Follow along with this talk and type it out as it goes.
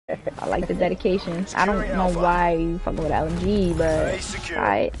I like the dedication. I don't know why you fucking with LMG, but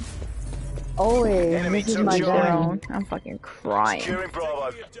alright. Always. This is my gun. I'm fucking crying.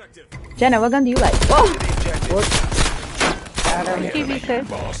 Jenna, what gun do you like? Whoa! QB6.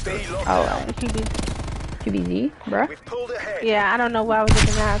 Oh, QBZ, bruh? Yeah, I don't know what I was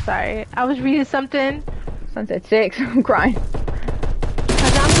looking at. Sorry. I was reading something. Sunset 6. I'm crying.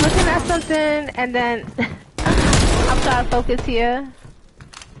 Cause I'm looking at something and then I'm trying to focus here.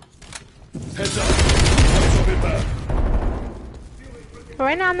 Heads up. But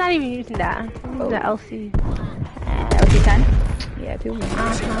right now I'm not even using that. I'm using the LC. LC 10? Yeah, 2.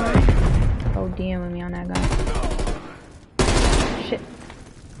 Oh, DM with me on that gun. Shit.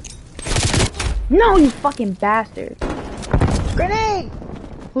 No, you fucking bastard. Grenade!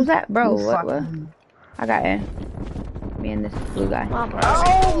 Who's that, bro? What? I got it. Me and this blue guy.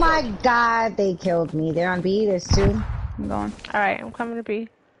 Oh my god, they killed me. They're on B, there's 2. I'm going. Alright, I'm coming to B.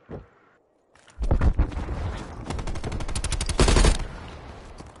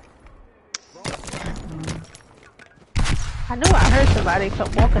 I knew I heard somebody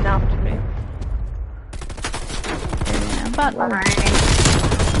come walking after me. But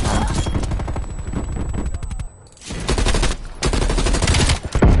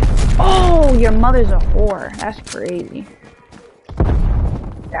oh, your mother's a whore. That's crazy.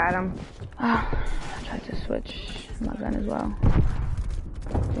 Got him. Oh, I tried to switch my gun as well.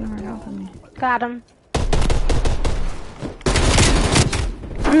 Didn't work out for me. got him.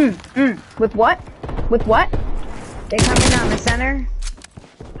 With what? With what? They coming down the center.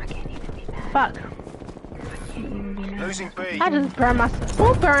 I can't even be mad. Fuck. I can't even be mad. Losing B. I just burned myself.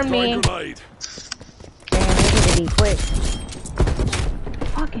 Who burned me? Damn, they need to be quick.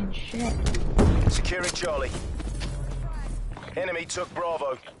 Fucking shit. Securing Charlie. Enemy took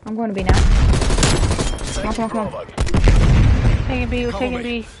Bravo. I'm going to be now. Taking Come on. Taking B, we're taking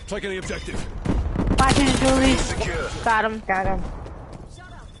B. Taking the objective. Watching Julie. Secure. Got him. Got him.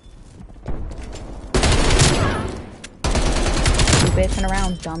 You bitching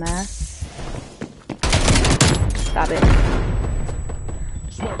around, dumbass. Stop it.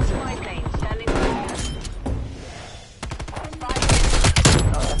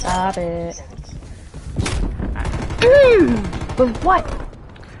 Stop it. With what?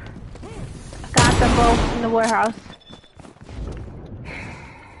 Got them both in the warehouse.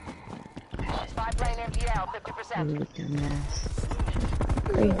 You dumbass.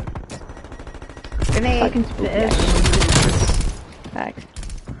 Great. Grenade. Fucking spooky. Thanks.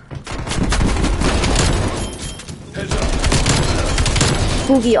 Heads up.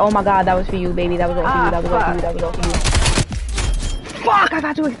 Spooky, oh my god, that was for you, baby. That was all for you. That was all for you. That was all for you. Fuck! I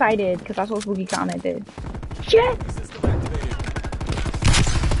got too excited because I saw Spooky commented. Shit!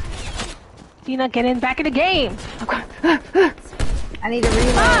 Dina, get in back in the game. I need to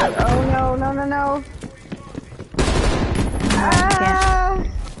reload. Oh no. Ah,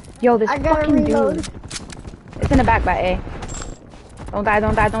 Yo, this I gotta fucking reload. dude. It's in the back by A. Don't die.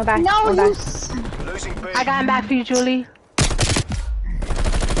 No, Don't die. Losing B. I got him back for you, Julie.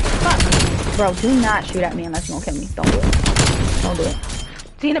 Bro, do not shoot at me unless you don't kill me. Don't do it. Don't do it.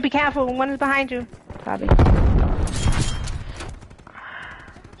 Dina, be careful. One is behind you. Copy.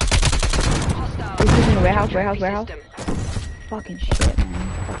 He's in the warehouse. Fucking shit, man.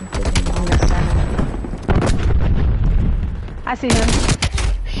 Fucking sitting on the center. I see him.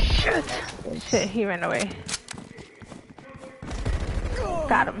 Shit, he ran away.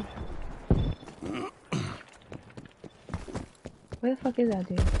 Got him. Where the fuck is that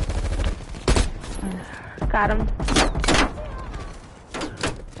dude? Got him.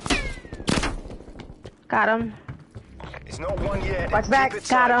 Got him. It's not one yet. Watch back. Keep it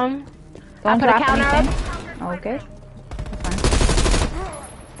Got tight. him. Don't put a drop counter anything. Okay.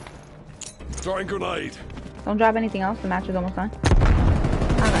 Throwing grenade. Don't drop anything else. The match is almost done.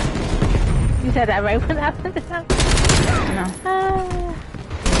 Okay. You said that right when I put it out? No.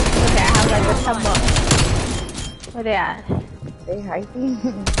 Okay, I have like a tumble. Where they at? They hiking.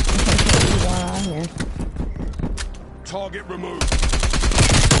 Here. Target removed.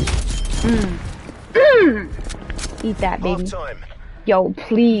 Eat that, baby. Half time. Yo,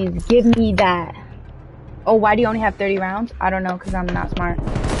 please, give me that. Oh, why do you only have 30 rounds? I don't know, because I'm not smart.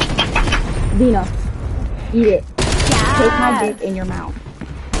 Dina, eat it. Yes. Take my dick in your mouth.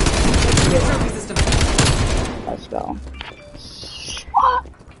 Let's go.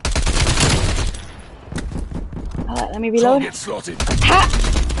 Let me reload. Target slotted. Ha!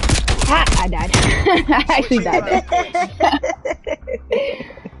 Ha! I died. I actually died there.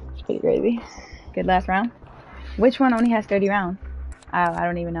 It's pretty crazy. Good last round. Which one only has 30 rounds? I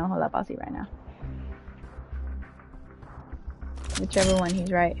don't even know. Hold up, I'll see right now. Whichever one,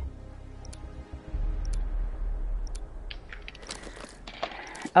 he's right.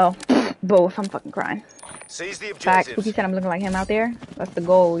 Oh, both. I'm fucking crying. Seize the Facts. objectives. Cookie said I'm looking like him out there. That's the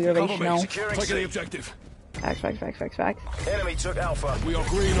goal. You already Cover should me. know. Securing Taking the C. objective. Facts. Enemy took Alpha. We are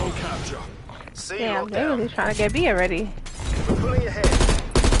green on capture. C Damn, locked they down. was trying to get B already. We're pulling ahead.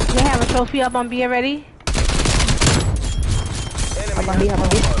 They have a trophy up on B already. Enemy Up on B, has up on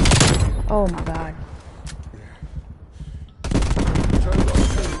B. Bravo. Oh my god.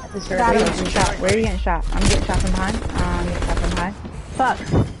 Got Where are you him. getting shot? Where are you getting shot? I'm getting shot from behind. I'm getting shot from behind. Fuck.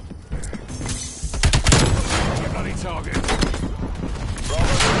 Bloody target.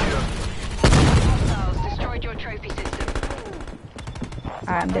 Bravo secure. Hostiles destroyed your trophy system.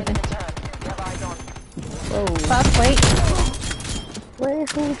 Alright, I'm dipping. Whoa. Fuck, wait. Wait,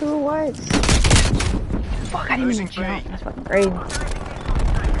 who what? Fuck, I didn't even Losing jump. B. That's fucking crazy.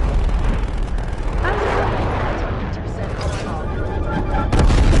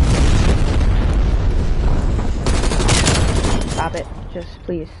 Stop it. Just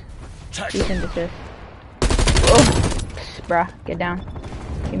please. Cease and desist. Oh, bruh, get down.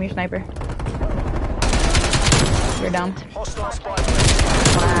 Give me your sniper. You're down. Hostile spy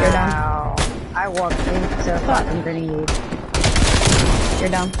plane. You're down. Wow. I walked into a fucking grenade. You're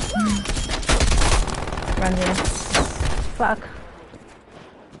down. Run, Zena. Fuck.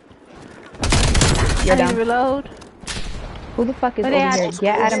 You're I need to down. reload. Who the fuck is But over they had- here?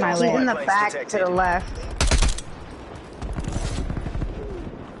 Get out of my He's way. in the back to the left.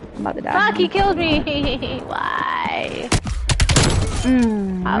 I'm about to die. Fuck, he killed me. Why?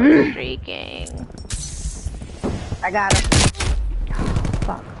 I was streaking. I got him.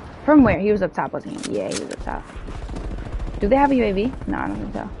 Fuck. From where? He was up top, wasn't he? Yeah, he was up top. Do they have a UAV? No, I don't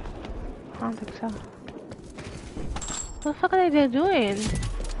think so. I don't think so. What the fuck are they doing?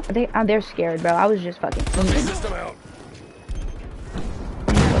 They're scared, bro. I was just fucking. System out.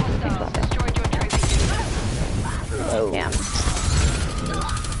 Hostiles destroyed your trophy system. Oh. Damn.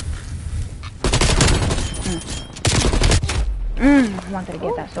 I wanted to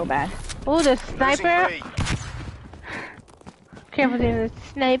get that so bad. Oh, the Losing sniper. B. Careful, there's a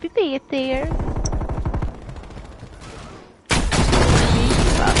sniper bit there.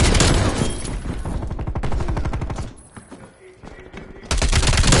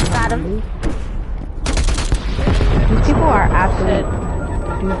 Got him. These people are absolute.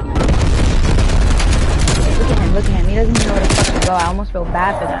 Look at him. He doesn't even know where the fuck to go. I almost feel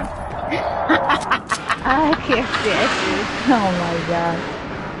bad for them. I can't stand you. Oh my god.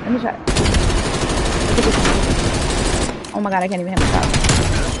 Let me try. Look at this. Oh my god, I can't even hit myself.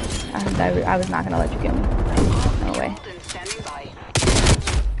 I was not gonna let you kill me. No way. Golden standing by.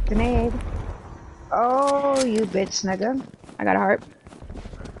 Grenade. Oh, you bitch, nigga. I got a heart.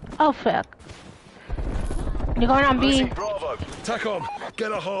 Oh fuck. You're going on Losing B. Bravo. TACOM,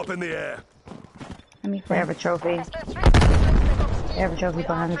 get a harp in the air. Let me They have flip. a trophy. They have a trophy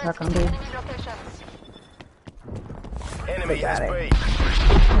behind the truck on B. Enemy has got B.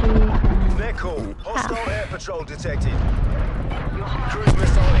 They're cool. Hostile air patrol detected. Cruise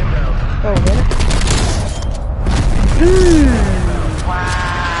missile inbound. Oh, really?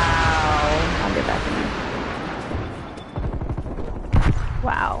 Wow. I'll get back in there.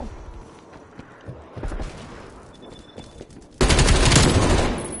 Wow.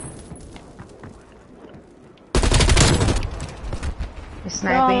 You're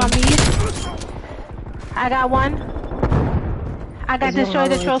They're all on sniping. B. I got one. I got He's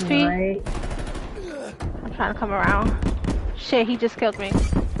destroyed the moving all way to trophy. right. I'm trying to come around. Shit, he just killed me.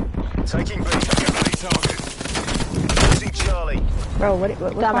 Taking B. Bloody target. Losing Charlie. Bro, what's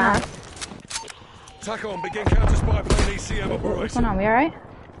going on? Dumbass. TACOM, begin counter spy plane ECM What's operation. going on? We alright?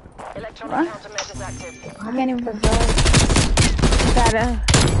 Electronic What? countermeasures active. I can't even. Gotta.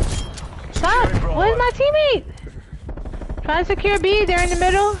 Stop! Where's my teammate? Trying to secure B. They're in the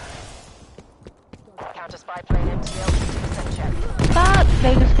middle. Counter spy plane MTL 50% check. Stop!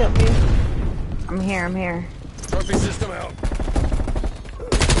 They just killed me. I'm here. Trophy system out.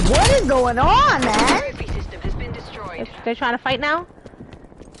 What is going on, man? Trophy system has been destroyed. They're trying to fight now.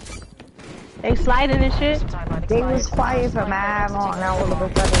 They sliding and shit. Timeline They was expired. quiet for mad long. Now all of a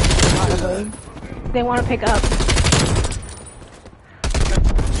sudden, probably. They want to pick up. You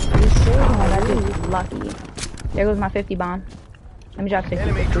should Oh, have that dude's lucky. There goes my 50 bomb. Let me drop 60.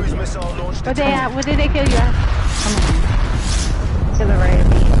 Enemy cruise missile launched. Where they at? Where did they kill you at? to the right of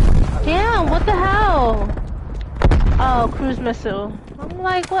me. Damn, what the hell? Oh, cruise missile. I'm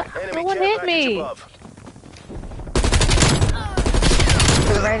like, what? Enemy No one care hit package me. above.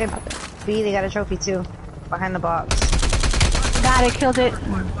 To the right of B, they got a trophy too. Behind the box. Got it, killed it.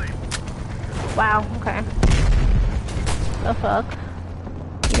 Wow, okay. The fuck?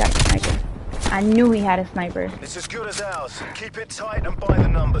 He got a sniper. I knew he had a sniper. It's as good as ours. Keep it tight and by the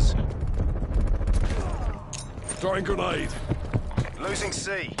numbers. Throwing grenade. Losing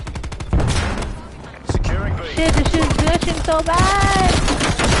C. Securing B. Shit, this shit's glitching so bad!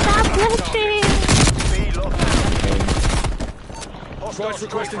 Stop glitching! B locked. Strikes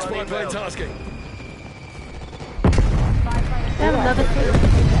requesting spy plane tasking. I have another clue.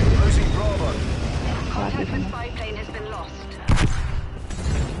 Losing Bravo. Contact spy plane has been lost.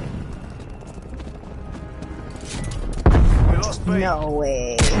 We lost B. No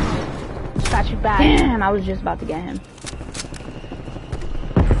way. Got you back. Damn, I was just about to get him.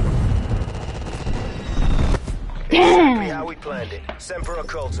 Exactly how we planned it. Semper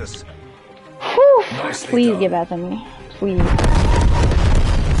Occultus. Whew. Nicely Please done. give that to me. Please.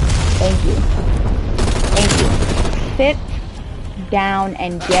 Thank you. Thank you. Sit down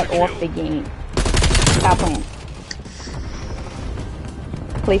and get off the game. Stop playing.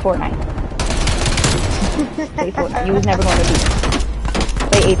 Play Fortnite. Play Fortnite. You was never going to beat.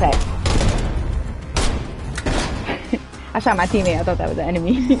 Play Apex. I shot my teammate. I thought that was an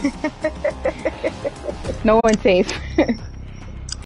enemy. No one's safe.